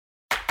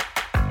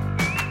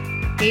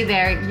Hey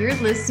there, you're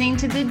listening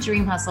to the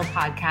Dream Hustle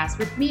podcast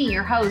with me,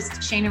 your host,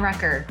 Shana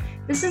Recker.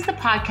 This is the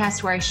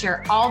podcast where I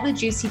share all the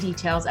juicy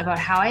details about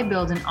how I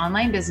build an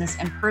online business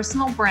and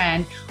personal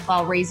brand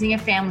while raising a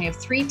family of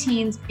 3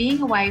 teens,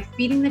 being a wife,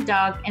 feeding the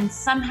dog, and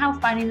somehow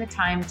finding the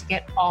time to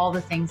get all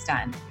the things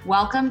done.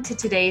 Welcome to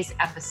today's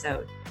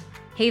episode.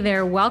 Hey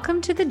there,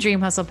 welcome to the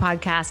Dream Hustle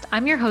podcast.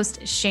 I'm your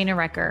host, Shana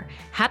Recker.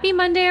 Happy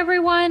Monday,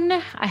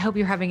 everyone. I hope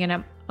you're having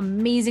an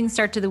amazing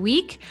start to the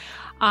week.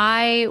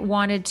 I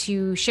wanted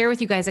to share with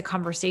you guys a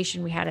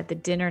conversation we had at the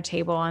dinner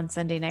table on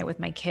Sunday night with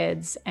my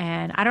kids.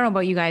 And I don't know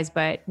about you guys,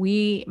 but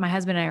my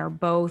husband and I are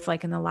both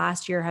in the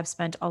last year have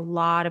spent a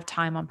lot of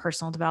time on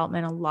personal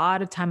development, a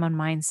lot of time on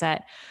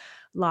mindset,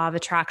 law of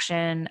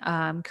attraction,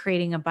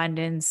 creating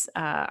abundance,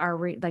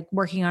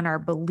 working on our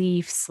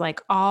beliefs,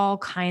 all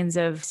kinds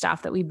of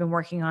stuff that we've been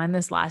working on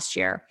this last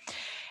year.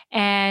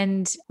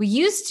 And we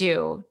used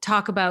to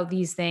talk about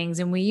these things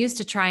and we used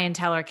to try and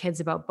tell our kids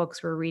about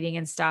books we're reading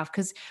and stuff,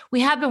 because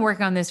we have been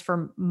working on this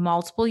for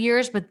multiple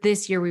years, but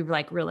this year we've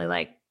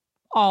really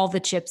all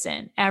the chips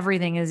in,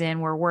 everything is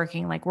in, we're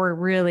working, we're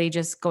really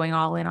just going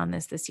all in on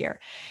this year.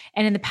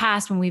 And in the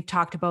past, when we've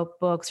talked about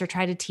books or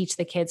tried to teach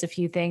the kids a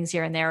few things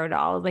here and there at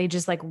all, they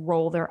just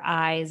roll their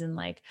eyes and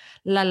la,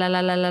 la, la,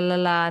 la, la, la,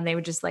 la. And they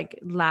would just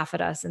laugh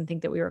at us and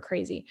think that we were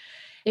crazy.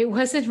 It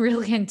wasn't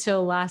really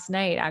until last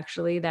night,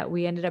 actually, that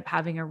we ended up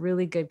having a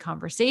really good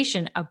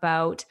conversation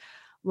about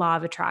law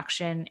of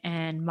attraction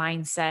and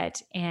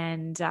mindset.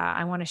 And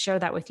I want to share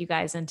that with you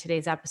guys in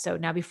today's episode.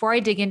 Now, before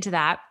I dig into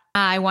that,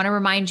 I want to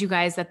remind you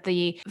guys that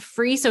the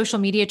free social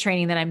media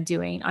training that I'm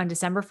doing on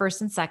December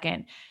 1st and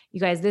 2nd, you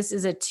guys, this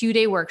is a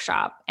 2-day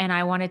workshop and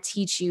I want to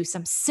teach you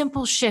some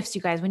simple shifts,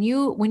 you guys. When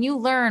you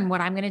learn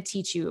what I'm going to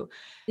teach you,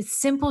 it's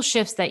simple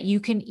shifts that you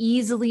can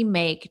easily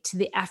make to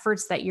the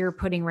efforts that you're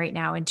putting right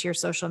now into your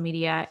social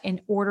media in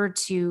order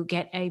to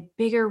get a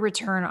bigger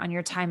return on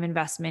your time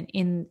investment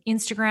in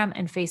Instagram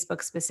and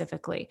Facebook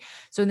specifically.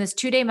 So in this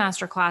 2-day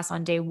masterclass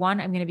on day 1,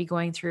 I'm going to be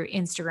going through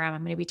Instagram.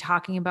 I'm going to be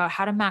talking about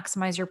how to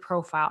maximize your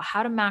profile,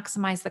 how to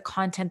maximize the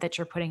content that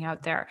you're putting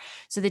out there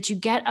so that you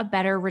get a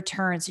better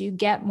return, so you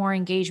get more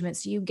engagement,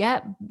 so you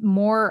get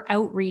more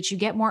outreach, you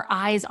get more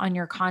eyes on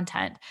your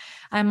content.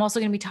 I'm also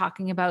going to be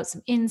talking about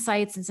some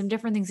insights and some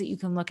different things that you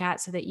can look at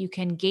so that you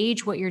can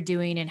gauge what you're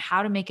doing and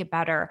how to make it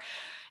better.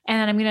 And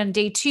then I'm going to, on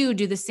day 2,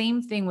 do the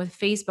same thing with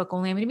Facebook,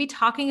 only I'm going to be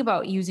talking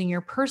about using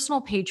your personal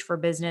page for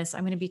business.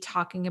 I'm going to be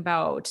talking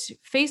about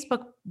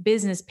Facebook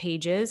business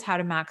pages, how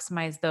to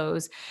maximize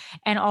those,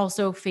 and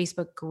also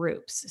Facebook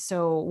groups.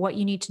 So what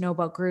you need to know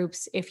about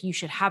groups, if you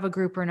should have a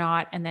group or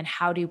not, and then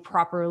how to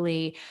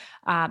properly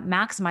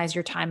maximize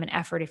your time and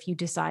effort if you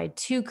decide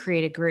to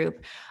create a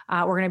group.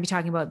 We're going to be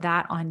talking about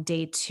that on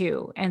day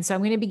 2. And so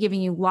I'm going to be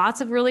giving you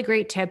lots of really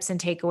great tips and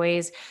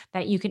takeaways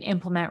that you can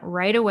implement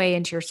right away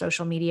into your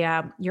social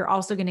media. You're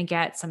also going to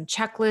get some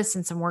checklists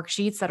and some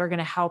worksheets that are going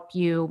to help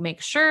you make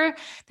sure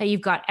that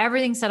you've got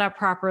everything set up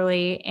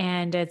properly.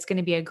 And it's going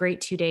to be a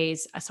great 2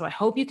 days. So I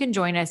hope you can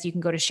join us. You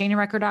can go to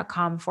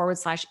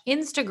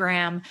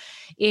shanarecker.com/Instagram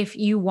if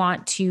you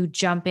want to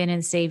jump in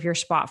and save your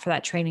spot for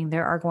that training.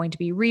 There are going to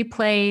be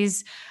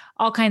replays,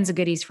 all kinds of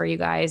goodies for you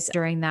guys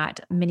during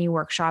that mini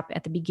workshop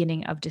at the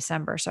beginning of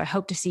December. So I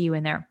hope to see you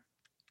in there.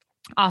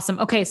 Awesome.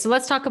 Okay. So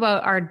let's talk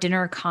about our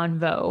dinner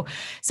convo.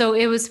 So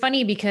it was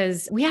funny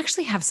because we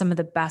actually have some of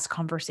the best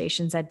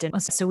conversations at dinner.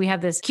 So we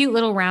have this cute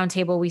little round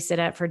table we sit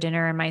at for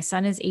dinner, and my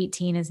son is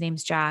 18. His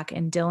name's Jack,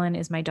 and Dylan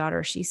is my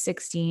daughter. She's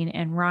 16,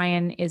 and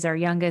Ryan is our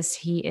youngest.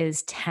 He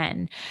is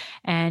 10,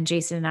 and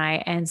Jason and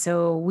I. And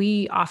so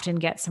we often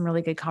get some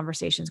really good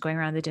conversations going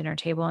around the dinner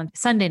table. And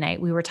Sunday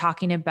night, we were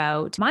talking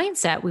about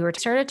mindset. We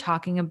started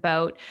talking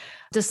about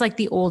just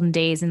the olden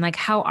days and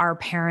how our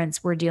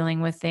parents were dealing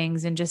with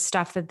things and just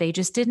stuff that they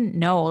just didn't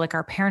know.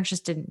 Our parents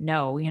just didn't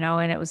know,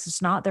 and it was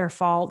just not their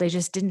fault. They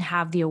just didn't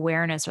have the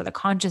awareness or the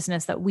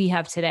consciousness that we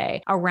have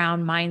today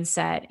around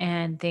mindset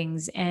and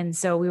things. And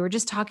so we were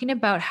just talking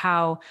about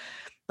how,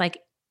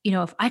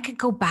 if I could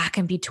go back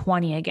and be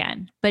 20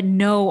 again, but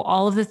know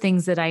all of the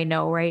things that I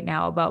know right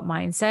now about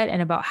mindset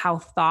and about how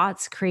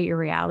thoughts create your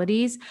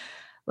realities,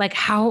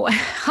 how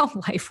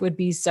life would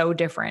be so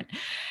different,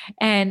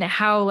 and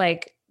how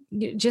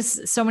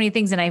just so many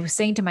things. And I was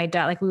saying to my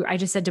dad, I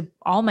just said to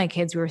all my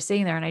kids, we were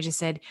sitting there and I just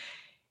said,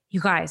 you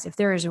guys, if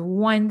there is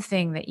one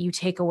thing that you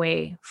take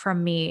away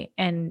from me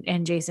and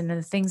Jason and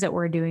the things that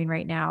we're doing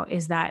right now,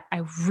 is that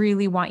I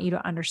really want you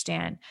to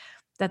understand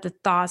that the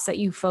thoughts that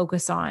you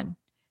focus on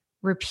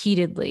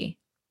repeatedly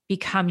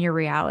become your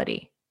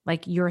reality.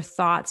 Your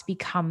thoughts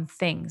become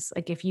things.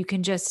 If you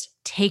can just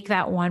take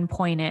that one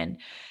point in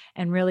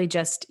and really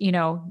just,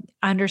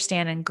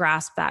 understand and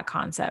grasp that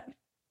concept.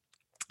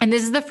 And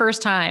this is the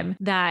first time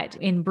that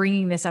in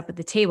bringing this up at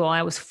the table,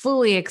 I was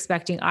fully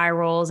expecting eye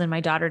rolls and my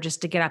daughter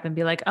just to get up and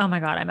be like, oh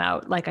my God, I'm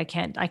out. I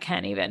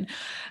can't even,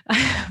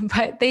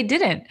 but they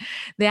didn't.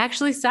 They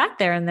actually sat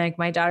there and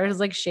my daughter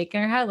was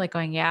shaking her head,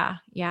 going, yeah.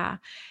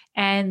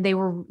 And they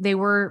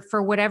were,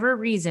 for whatever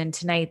reason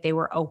tonight, they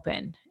were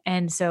open.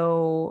 And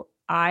so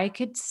I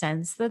could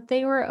sense that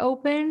they were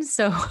open.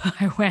 So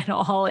I went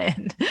all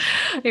in.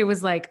 It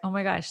was like, oh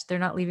my gosh, they're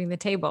not leaving the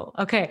table.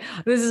 Okay,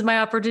 this is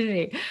my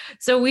opportunity.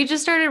 So we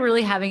just started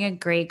really having a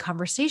great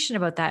conversation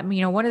about that.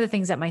 One of the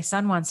things that my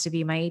son wants to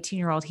be, my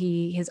 18-year-old,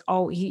 he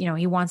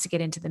wants to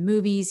get into the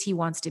movies. He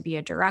wants to be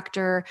a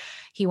director.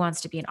 He wants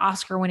to be an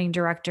Oscar winning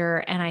director.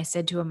 And I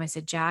said to him, I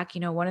said, Jack,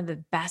 one of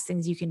the best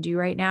things you can do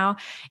right now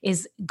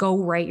is go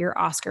write your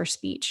Oscar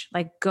speech.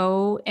 Like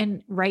go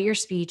and write your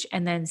speech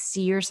and then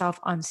see yourself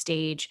on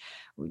stage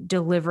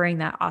delivering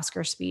that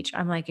Oscar speech.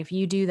 I'm like, if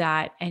you do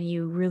that and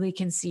you really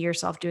can see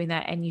yourself doing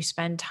that and you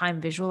spend time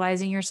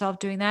visualizing yourself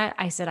doing that,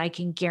 I said, I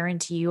can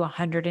guarantee you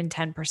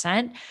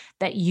 110%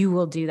 that you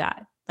will do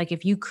that. Like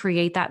if you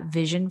create that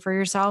vision for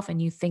yourself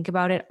and you think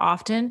about it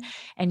often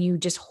and you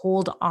just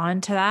hold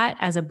on to that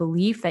as a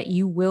belief that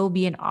you will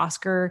be an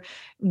Oscar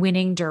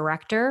winning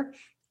director,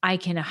 I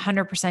can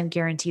 100%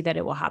 guarantee that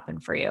it will happen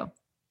for you.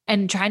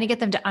 And trying to get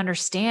them to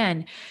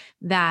understand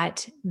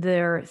that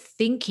their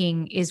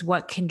thinking is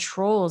what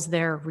controls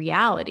their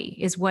reality,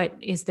 is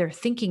their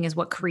thinking is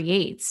what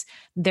creates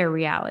their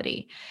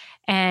reality.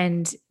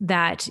 And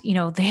that,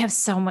 they have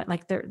so much,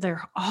 like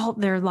all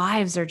their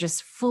lives are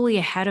just fully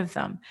ahead of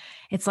them.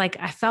 It's like,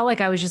 I felt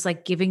like I was just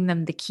like giving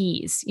them the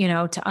keys,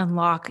 to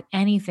unlock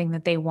anything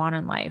that they want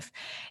in life.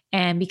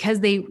 And because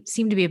they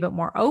seem to be a bit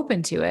more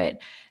open to it,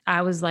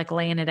 I was like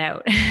laying it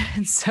out.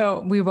 And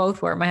so we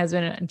both were, my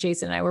husband and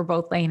Jason and I were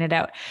both laying it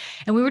out.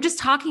 And we were just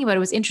talking about, it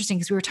was interesting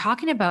because we were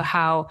talking about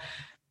how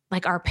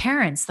like our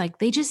parents, like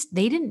they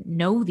didn't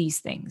know these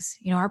things.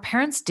 Our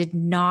parents did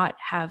not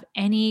have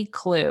any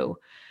clue.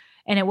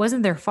 And it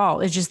wasn't their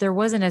fault. It's just there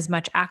wasn't as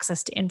much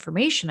access to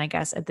information, I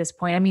guess, at this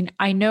point. I mean,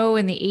 I know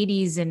in the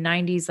 80s and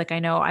 90s, like I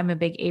know I'm a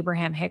big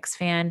Abraham Hicks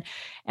fan,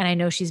 and I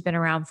know she's been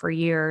around for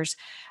years.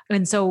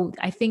 And so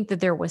I think that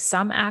there was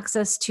some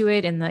access to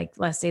it in like,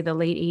 let's say the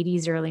late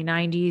 80s, early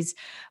 90s,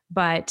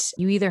 but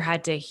you either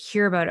had to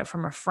hear about it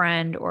from a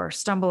friend or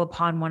stumble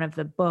upon one of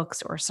the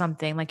books or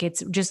something. Like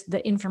it's just,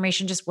 the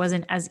information just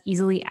wasn't as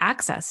easily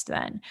accessed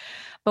then.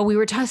 But we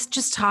were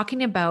just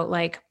talking about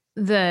like,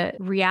 the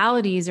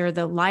realities or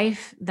the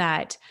life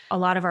that a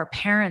lot of our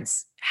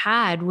parents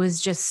had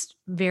was just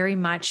very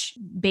much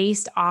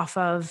based off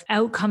of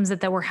outcomes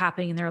that were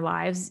happening in their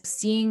lives,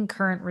 seeing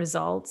current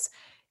results,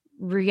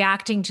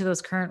 reacting to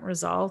those current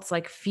results,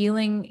 like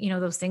feeling,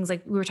 those things,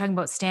 like we were talking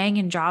about staying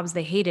in jobs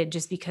they hated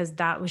just because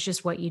that was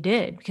just what you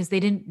did, because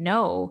they didn't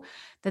know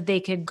that they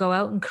could go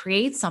out and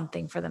create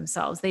something for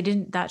themselves.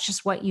 That's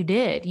just what you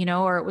did,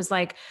 or it was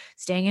like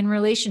staying in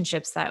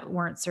relationships that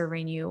weren't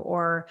serving you,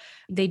 or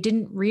they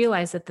didn't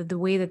realize that the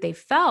way that they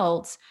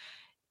felt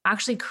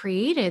actually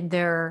created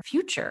their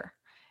future.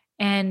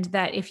 And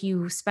that if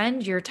you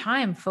spend your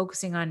time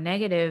focusing on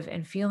negative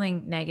and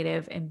feeling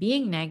negative and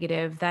being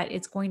negative, that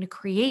it's going to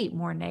create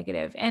more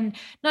negative. And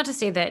not to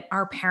say that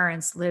our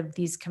parents lived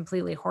these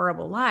completely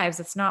horrible lives.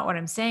 That's not what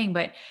I'm saying.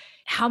 But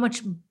how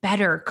much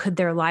better could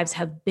their lives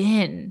have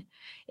been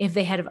if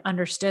they had have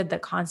understood the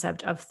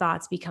concept of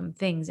thoughts become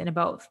things, and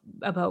about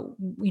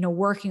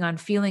working on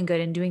feeling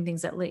good and doing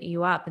things that lit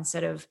you up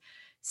instead of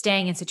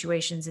staying in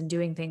situations and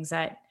doing things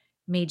that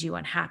made you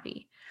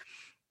unhappy.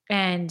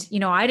 And,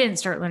 I didn't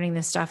start learning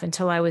this stuff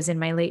until I was in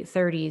my late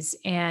 30s.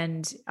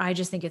 And I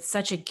just think it's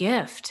such a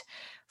gift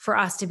for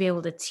us to be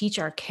able to teach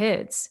our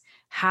kids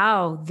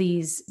how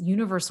these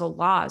universal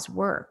laws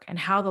work and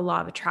how the law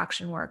of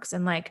attraction works,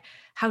 and like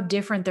how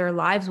different their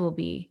lives will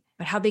be,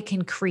 but how they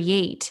can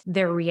create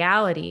their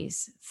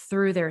realities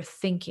through their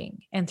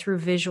thinking and through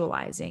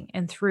visualizing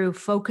and through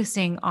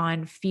focusing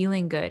on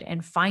feeling good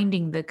and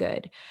finding the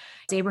good.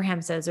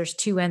 Abraham says there's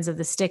two ends of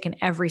the stick in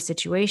every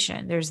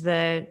situation. There's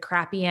the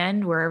crappy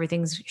end where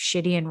everything's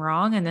shitty and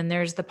wrong. And then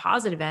there's the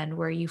positive end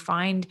where you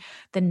find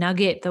the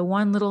nugget, the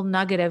one little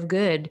nugget of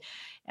good,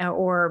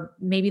 or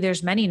maybe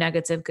there's many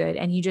nuggets of good,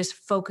 and you just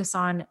focus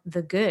on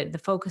the good, the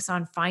focus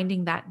on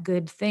finding that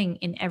good thing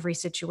in every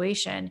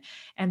situation.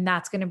 And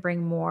that's going to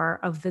bring more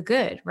of the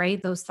good, right?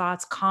 Those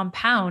thoughts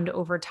compound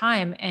over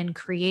time and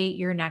create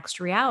your next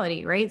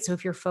reality, right? So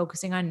if you're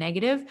focusing on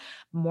negative,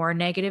 more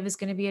negative is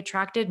going to be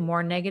attracted,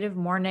 more negative,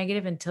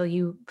 until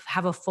you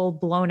have a full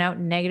blown out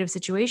negative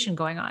situation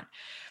going on.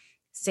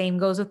 Same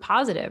goes with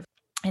positive.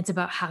 It's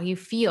about how you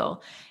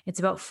feel. It's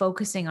about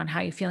focusing on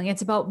how you're feeling.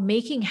 It's about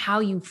making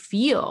how you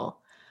feel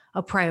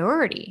a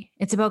priority.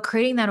 It's about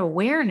creating that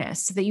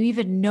awareness so that you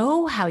even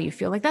know how you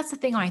feel. Like that's the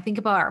thing when I think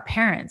about our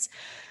parents,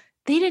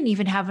 they didn't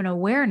even have an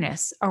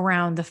awareness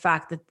around the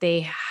fact that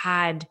they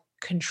had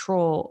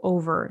control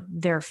over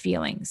their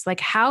feelings. Like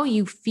how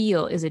you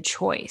feel is a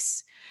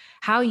choice.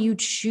 How you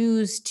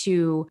choose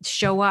to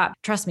show up.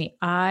 Trust me,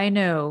 I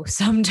know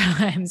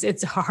sometimes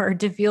it's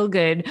hard to feel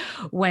good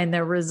when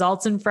the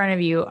results in front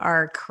of you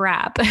are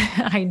crap.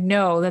 I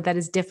know that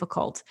is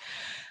difficult.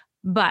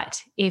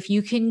 But if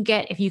you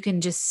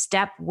can just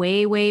step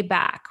way, way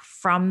back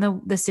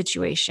from the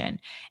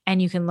situation,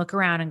 and you can look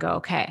around and go,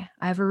 okay,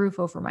 I have a roof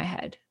over my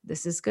head.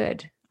 This is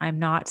good. I'm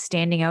not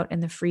standing out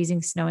in the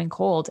freezing, snowing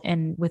cold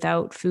and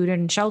without food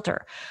and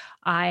shelter.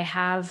 I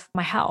have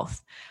my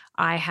health.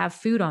 I have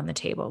food on the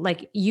table.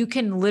 Like you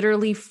can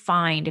literally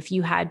find, if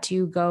you had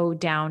to go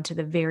down to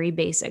the very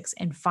basics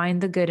and find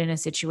the good in a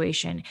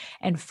situation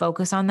and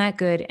focus on that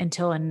good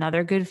until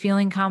another good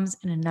feeling comes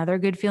and another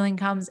good feeling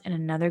comes and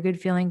another good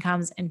feeling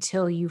comes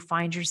until you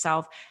find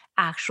yourself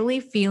actually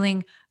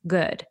feeling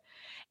good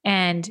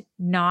and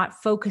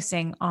not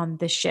focusing on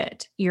the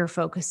shit. You're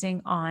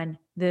focusing on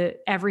the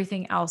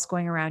everything else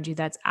going around you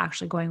that's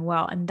actually going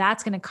well. And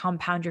that's going to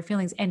compound your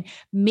feelings, and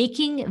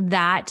making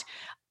that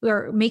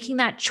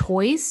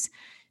choice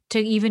to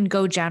even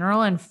go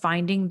general and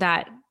finding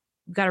that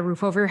you've got a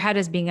roof over your head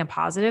as being a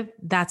positive,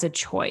 that's a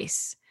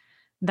choice.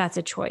 That's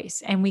a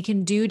choice. And we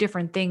can do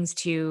different things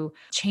to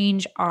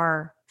change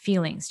our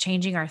feelings,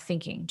 changing our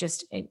thinking,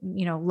 just,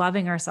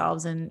 loving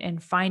ourselves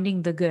and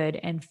finding the good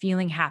and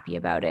feeling happy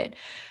about it.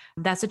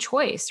 That's a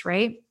choice,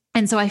 right?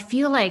 And so I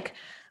feel like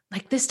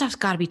this stuff's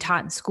got to be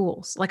taught in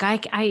schools. Like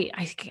I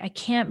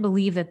can't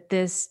believe that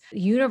this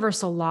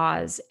universal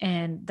laws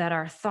and that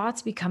our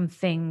thoughts become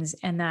things,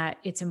 and that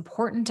it's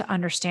important to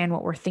understand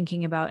what we're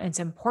thinking about. And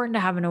it's important to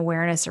have an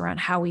awareness around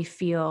how we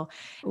feel.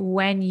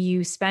 When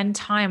you spend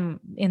time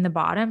in the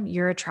bottom,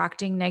 you're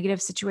attracting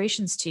negative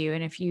situations to you.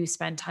 And if you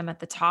spend time at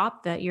the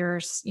top, that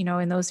you're,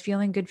 in those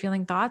good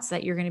feeling thoughts,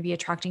 that you're going to be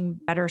attracting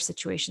better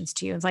situations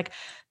to you. It's like,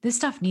 this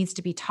stuff needs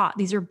to be taught.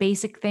 These are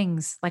basic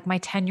things like my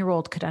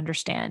 10-year-old could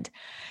understand.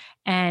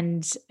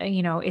 And,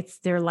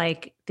 they're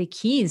like the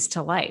keys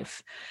to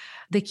life,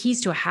 the keys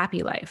to a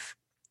happy life,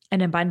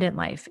 an abundant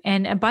life.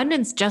 And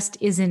abundance just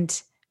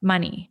isn't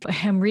money.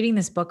 I'm reading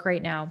this book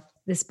right now.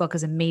 This book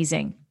is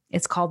amazing.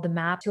 It's called The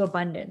Map to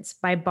Abundance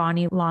by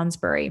Bonnie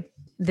Lonsbury.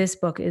 This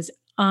book is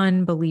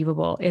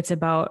unbelievable. It's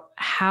about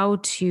how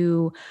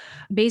to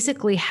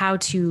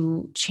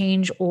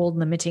change old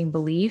limiting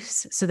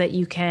beliefs so that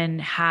you can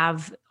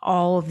have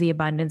all of the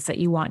abundance that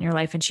you want in your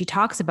life. And she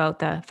talks about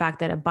the fact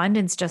that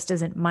abundance just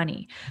isn't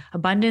money.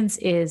 Abundance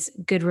is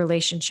good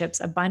relationships.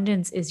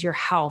 Abundance is your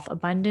health.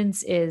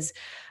 Abundance is,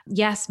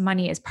 yes,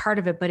 money is part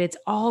of it, but it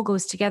all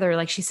goes together.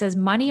 Like she says,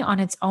 money on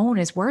its own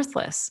is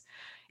worthless.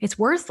 It's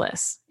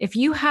worthless. If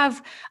you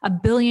have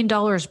 $1 billion,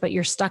 but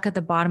you're stuck at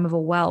the bottom of a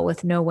well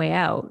with no way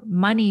out,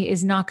 money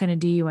is not going to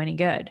do you any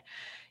good.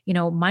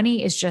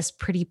 Money is just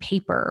pretty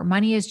paper.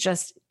 Money is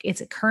just,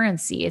 it's a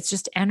currency. It's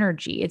just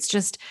energy. It's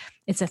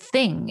a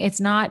thing.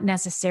 It's not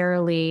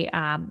necessarily,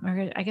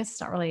 or I guess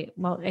it's not really,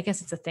 well, I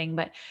guess it's a thing,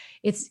 but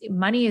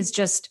money is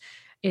just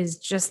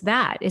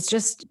that.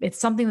 It's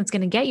something that's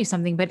going to get you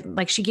something. But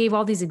like she gave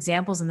all these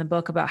examples in the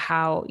book about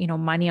how,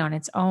 money on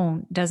its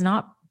own does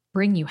not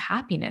bring you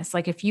happiness.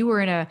 Like if you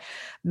were in a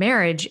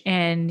marriage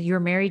and you're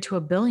married to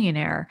a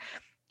billionaire,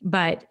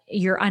 but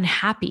you're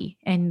unhappy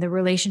and the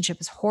relationship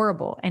is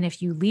horrible, and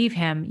if you leave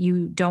him,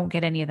 you don't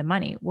get any of the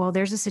money. Well,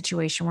 there's a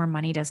situation where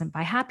money doesn't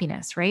buy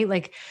happiness, right?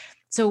 Like,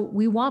 so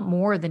we want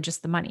more than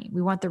just the money.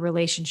 We want the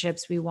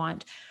relationships. We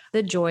want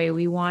the joy.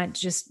 We want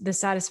just the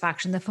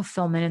satisfaction, the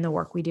fulfillment in the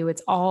work we do.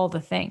 It's all the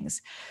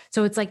things.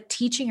 So it's like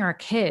teaching our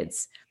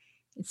kids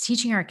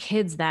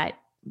that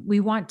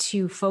we want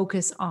to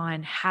focus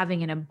on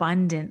having an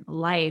abundant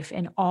life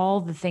and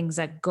all the things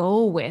that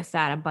go with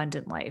that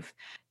abundant life.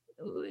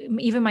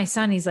 Even my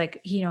son, he's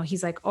like,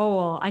 oh,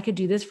 well, I could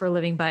do this for a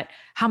living, but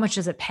how much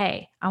does it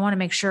pay? I want to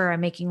make sure I'm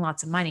making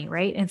lots of money,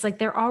 right? And it's like,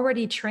 they're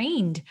already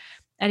trained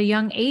at a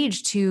young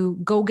age to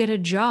go get a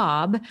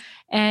job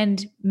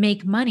and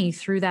make money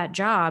through that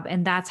job.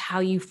 And that's how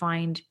you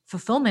find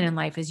fulfillment in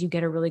life, is you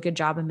get a really good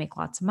job and make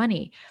lots of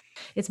money.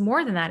 It's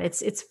more than that.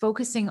 It's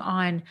focusing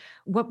on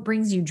what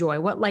brings you joy,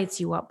 what lights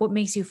you up, what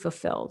makes you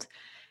fulfilled.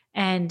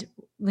 And,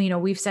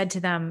 we've said to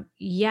them,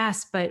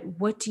 yes, but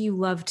what do you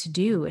love to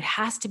do? It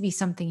has to be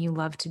something you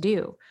love to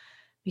do,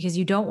 because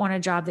you don't want a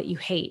job that you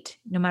hate.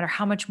 No matter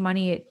how much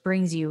money it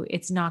brings you,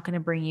 it's not going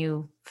to bring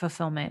you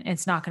fulfillment.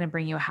 It's not going to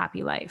bring you a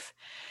happy life.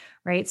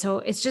 Right. So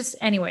it's just,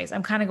 anyways,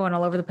 I'm kind of going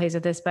all over the place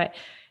with this, but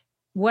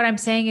what I'm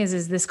saying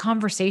is this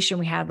conversation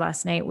we had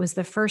last night was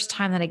the first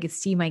time that I could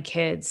see my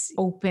kids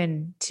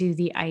open to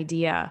the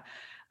idea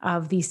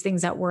of these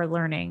things that we're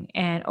learning,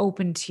 and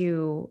open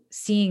to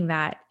seeing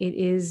that it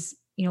is,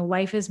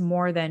 life is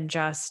more than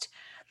just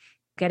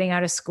getting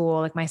out of school.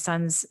 Like my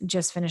son's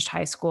just finished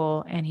high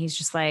school, and he's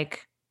just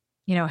like,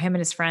 him and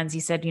his friends, he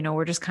said,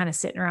 we're just kind of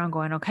sitting around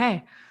going,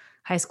 okay,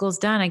 high school's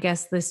done. I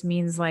guess this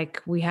means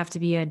like we have to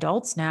be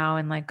adults now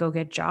and like go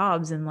get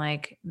jobs. And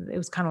like, it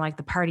was kind of like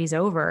the party's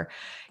over.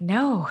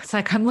 No, it's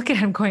like, I'm looking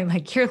at him going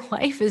like, your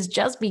life is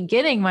just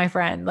beginning, my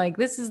friend. Like,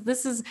 this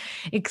is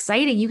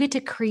exciting. You get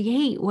to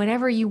create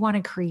whatever you want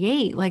to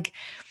create. Like,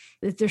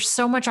 there's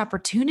so much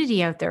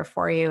opportunity out there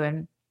for you.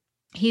 And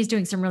he's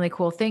doing some really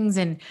cool things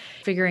and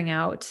figuring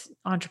out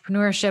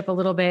entrepreneurship a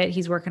little bit.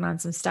 He's working on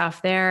some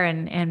stuff there.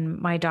 And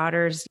my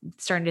daughter's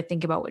starting to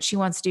think about what she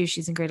wants to do.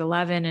 She's in grade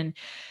 11. And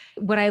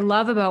what I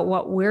love about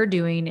what we're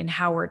doing and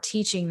how we're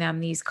teaching them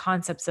these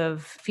concepts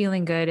of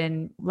feeling good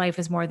and life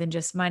is more than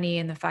just money,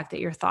 and the fact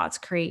that your thoughts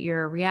create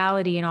your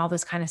reality and all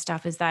this kind of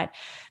stuff, is that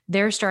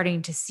they're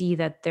starting to see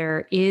that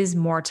there is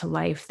more to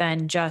life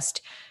than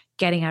just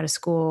getting out of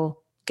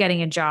school,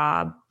 getting a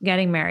job,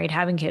 getting married,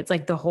 having kids,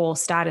 like the whole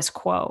status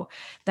quo,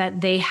 that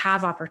they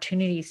have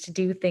opportunities to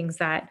do things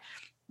that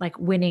like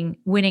winning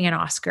an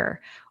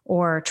Oscar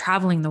or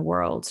traveling the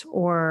world.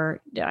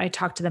 Or I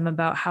talked to them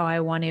about how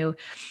I want to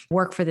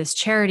work for this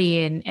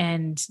charity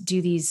and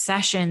do these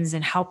sessions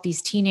and help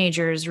these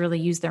teenagers really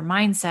use their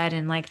mindset.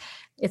 And like,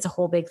 it's a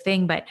whole big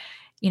thing. But,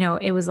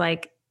 it was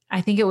like,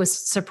 I think it was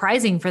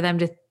surprising for them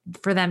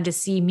to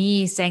see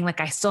me saying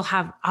like, I still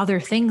have other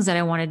things that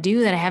I want to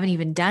do that I haven't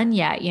even done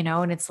yet,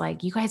 and it's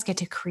like, you guys get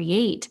to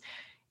create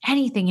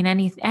anything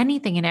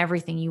and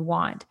everything you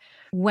want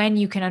when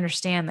you can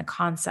understand the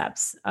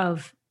concepts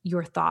of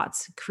your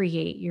thoughts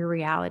create your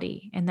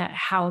reality, and that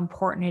how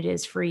important it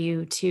is for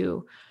you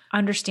to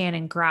understand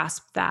and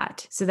grasp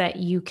that so that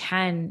you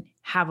can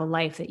have a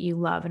life that you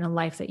love and a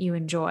life that you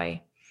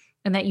enjoy,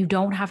 and that you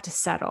don't have to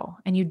settle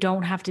and you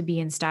don't have to be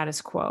in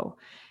status quo,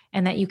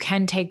 and that you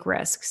can take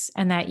risks,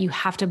 and that you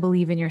have to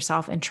believe in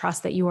yourself and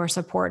trust that you are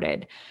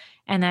supported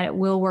and that it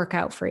will work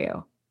out for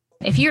you.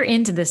 If you're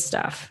into this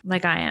stuff,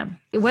 like I am,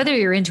 whether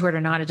you're into it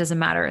or not, it doesn't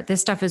matter.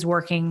 This stuff is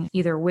working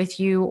either with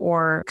you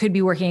or could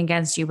be working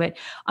against you, but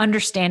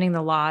understanding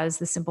the laws,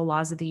 the simple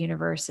laws of the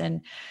universe,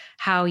 and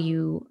how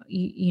you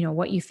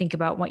what you think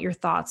about, what your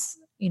thoughts,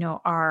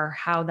 are,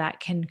 how that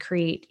can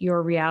create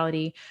your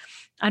reality.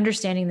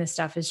 Understanding this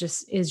stuff is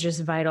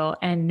just vital.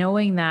 And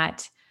knowing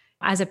that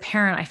as a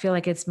parent, I feel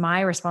like it's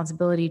my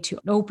responsibility to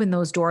open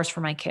those doors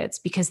for my kids,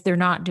 because they're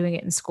not doing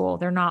it in school.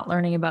 They're not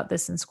learning about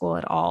this in school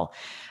at all.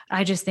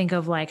 I just think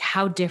of like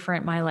how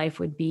different my life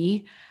would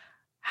be,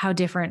 how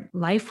different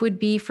life would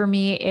be for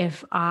me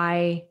if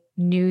I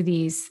knew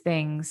these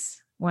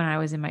things when I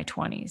was in my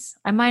 20s.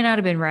 I might not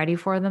have been ready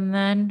for them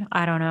then.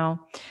 I don't know.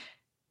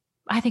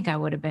 I think I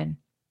would have been.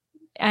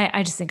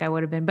 I just think I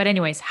would have been. But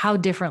anyways, how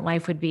different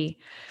life would be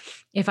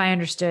if I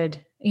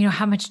understood,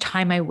 how much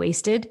time I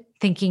wasted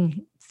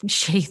thinking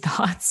shitty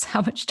thoughts,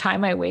 how much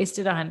time I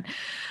wasted on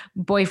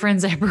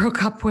boyfriends I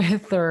broke up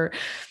with, or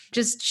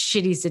just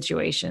shitty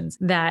situations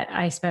that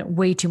I spent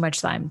way too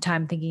much time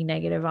thinking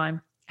negative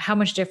on. How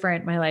much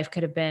different my life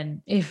could have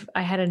been if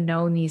I had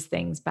known these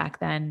things back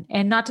then.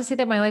 And not to say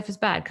that my life is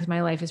bad, because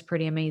my life is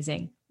pretty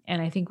amazing.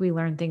 And I think we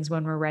learn things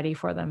when we're ready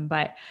for them.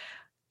 But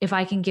if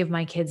I can give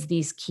my kids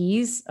these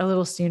keys a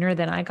little sooner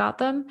than I got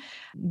them,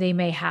 they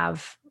may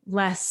have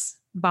less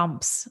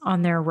bumps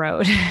on their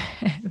road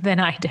than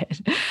I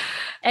did.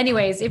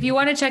 Anyways, if you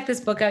want to check this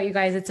book out, you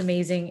guys, it's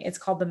amazing. It's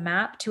called The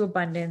Map to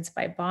Abundance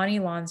by Bonnie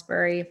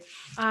Lonsbury.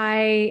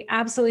 I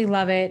absolutely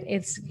love it.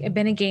 It's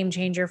been a game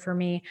changer for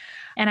me.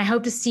 And I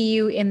hope to see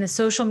you in the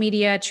social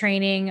media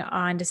training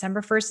on December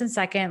 1st and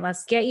 2nd.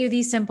 Let's get you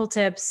these simple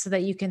tips so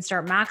that you can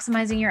start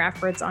maximizing your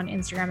efforts on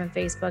Instagram and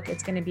Facebook.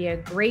 It's going to be a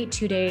great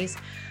 2 days.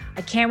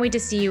 I can't wait to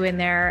see you in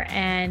there.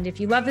 And if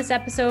you love this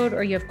episode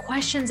or you have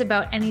questions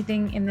about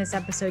anything in this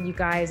episode, you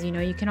guys,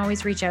 you can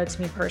always reach out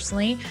to me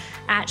personally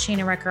at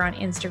Shayna Recker on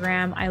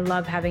Instagram. I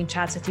love having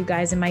chats with you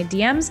guys in my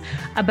DMs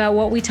about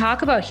what we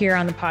talk about here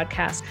on the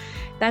podcast.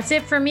 That's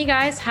it for me,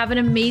 guys. Have an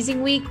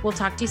amazing week. We'll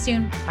talk to you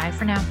soon. Bye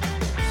for now.